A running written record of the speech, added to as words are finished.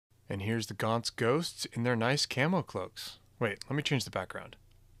And here's the Gaunt's ghosts in their nice camo cloaks. Wait, let me change the background.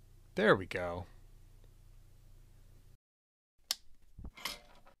 There we go.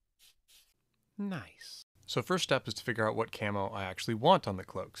 Nice. So first step is to figure out what camo I actually want on the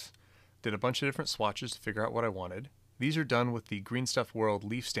cloaks. Did a bunch of different swatches to figure out what I wanted. These are done with the Green Stuff World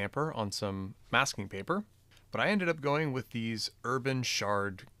leaf stamper on some masking paper, but I ended up going with these urban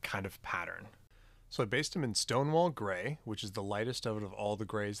shard kind of pattern. So I based them in Stonewall Gray, which is the lightest out of all the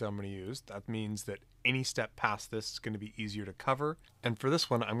grays that I'm going to use. That means that any step past this is going to be easier to cover. And for this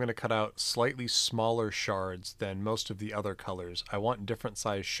one, I'm going to cut out slightly smaller shards than most of the other colors. I want different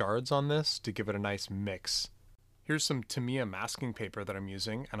size shards on this to give it a nice mix. Here's some Tamiya masking paper that I'm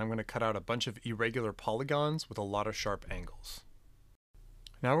using, and I'm going to cut out a bunch of irregular polygons with a lot of sharp angles.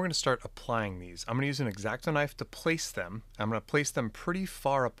 Now we're going to start applying these. I'm going to use an X-Acto knife to place them. I'm going to place them pretty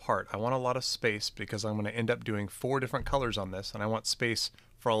far apart. I want a lot of space because I'm going to end up doing 4 different colors on this, and I want space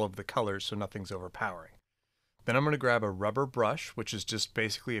for all of the colors so nothing's overpowering. Then I'm going to grab a rubber brush, which is just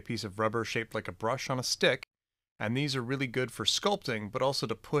basically a piece of rubber shaped like a brush on a stick. And these are really good for sculpting, but also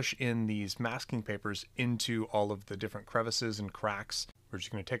to push in these masking papers into all of the different crevices and cracks. We're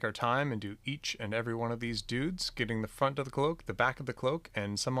just going to take our time and do each and every one of these dudes, getting the front of the cloak, the back of the cloak,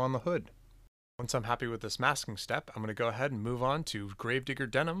 and some on the hood. Once I'm happy with this masking step, I'm going to go ahead and move on to Gravedigger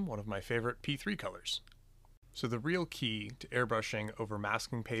Denim, one of my favorite P3 colors. So the real key to airbrushing over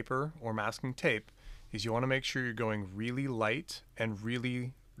masking paper or masking tape is you want to make sure you're going really light and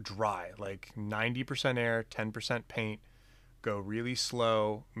really dry, like 90% air, 10% paint. Go really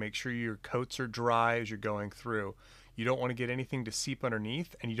slow. Make sure your coats are dry as you're going through. You don't want to get anything to seep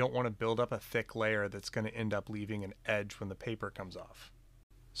underneath, and you don't want to build up a thick layer that's going to end up leaving an edge when the paper comes off.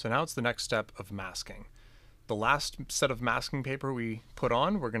 So now it's the next step of masking. The last set of masking paper we put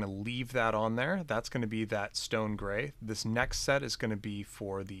on, we're going to leave that on there. That's going to be that stone gray. This next set is going to be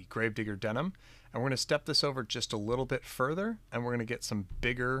for the Gravedigger Denim. And we're going to step this over just a little bit further, and we're going to get some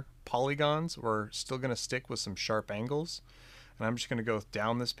bigger polygons. We're still going to stick with some sharp angles. And I'm just going to go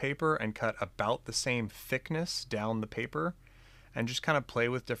down this paper and cut about the same thickness down the paper and just kind of play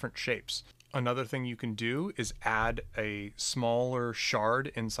with different shapes. Another thing you can do is add a smaller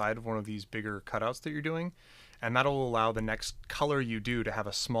shard inside of one of these bigger cutouts that you're doing, and that'll allow the next color you do to have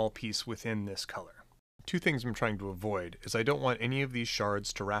a small piece within this color. 2 things I'm trying to avoid is I don't want any of these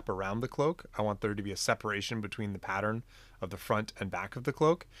shards to wrap around the cloak. I want there to be a separation between the pattern of the front and back of the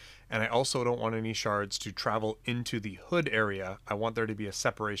cloak. And I also don't want any shards to travel into the hood area. I want there to be a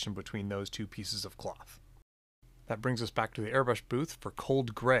separation between those 2 pieces of cloth. That brings us back to the airbrush booth for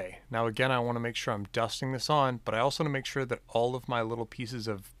Cold Gray. Now again, I want to make sure I'm dusting this on, but I also want to make sure that all of my little pieces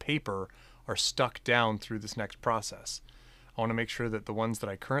of paper are stuck down through this next process. I want to make sure that the ones that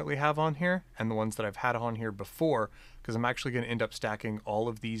I currently have on here and the ones that I've had on here before, because I'm actually going to end up stacking all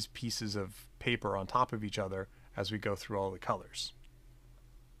of these pieces of paper on top of each other as we go through all the colors.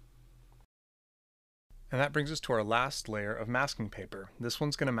 And that brings us to our last layer of masking paper. This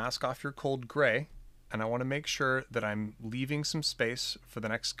one's going to mask off your Cold Gray, and I want to make sure that I'm leaving some space for the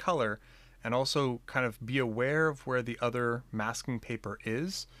next color and also kind of be aware of where the other masking paper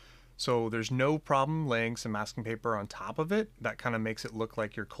is. So there's no problem laying some masking paper on top of it. That kind of makes it look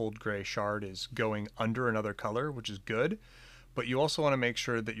like your Cold Gray shard is going under another color, which is good. But you also want to make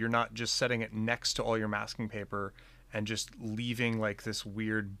sure that you're not just setting it next to all your masking paper and just leaving like this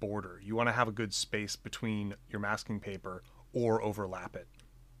weird border. You want to have a good space between your masking paper or overlap it.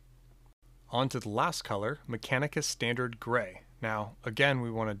 On to the last color, Mechanicus Standard Gray. Now, again, we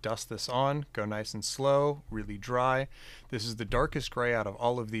want to dust this on, go nice and slow, really dry. This is the darkest gray out of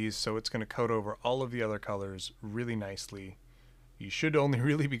all of these, so it's going to coat over all of the other colors really nicely. You should only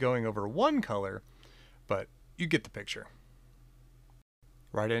really be going over one color, but you get the picture.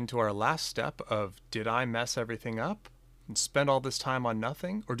 Right into our last step of, did I mess everything up and spend all this time on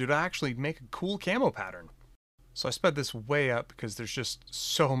nothing, or did I actually make a cool camo pattern? So I sped this way up because there's just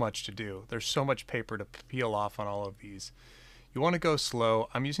so much to do. There's so much paper to peel off on all of these. You want to go slow.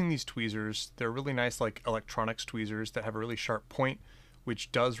 I'm using these tweezers. They're really nice, like electronics tweezers that have a really sharp point,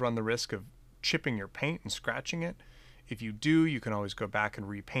 which does run the risk of chipping your paint and scratching it. If you do, you can always go back and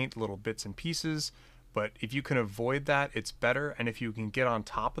repaint little bits and pieces, but if you can avoid that, it's better. And if you can get on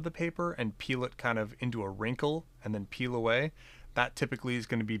top of the paper and peel it kind of into a wrinkle and then peel away, that typically is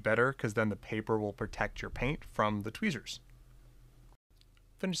going to be better because then the paper will protect your paint from the tweezers.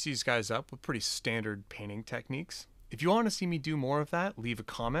 Finish these guys up with pretty standard painting techniques. If you want to see me do more of that, leave a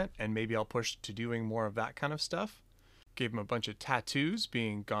comment and maybe I'll push to doing more of that kind of stuff. Gave him a bunch of tattoos,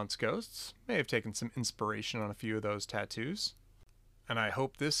 being Gaunt's ghosts. May have taken some inspiration on a few of those tattoos. And I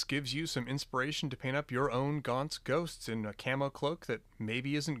hope this gives you some inspiration to paint up your own Gaunt's ghosts in a camo cloak that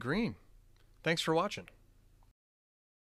maybe isn't green. Thanks for watching.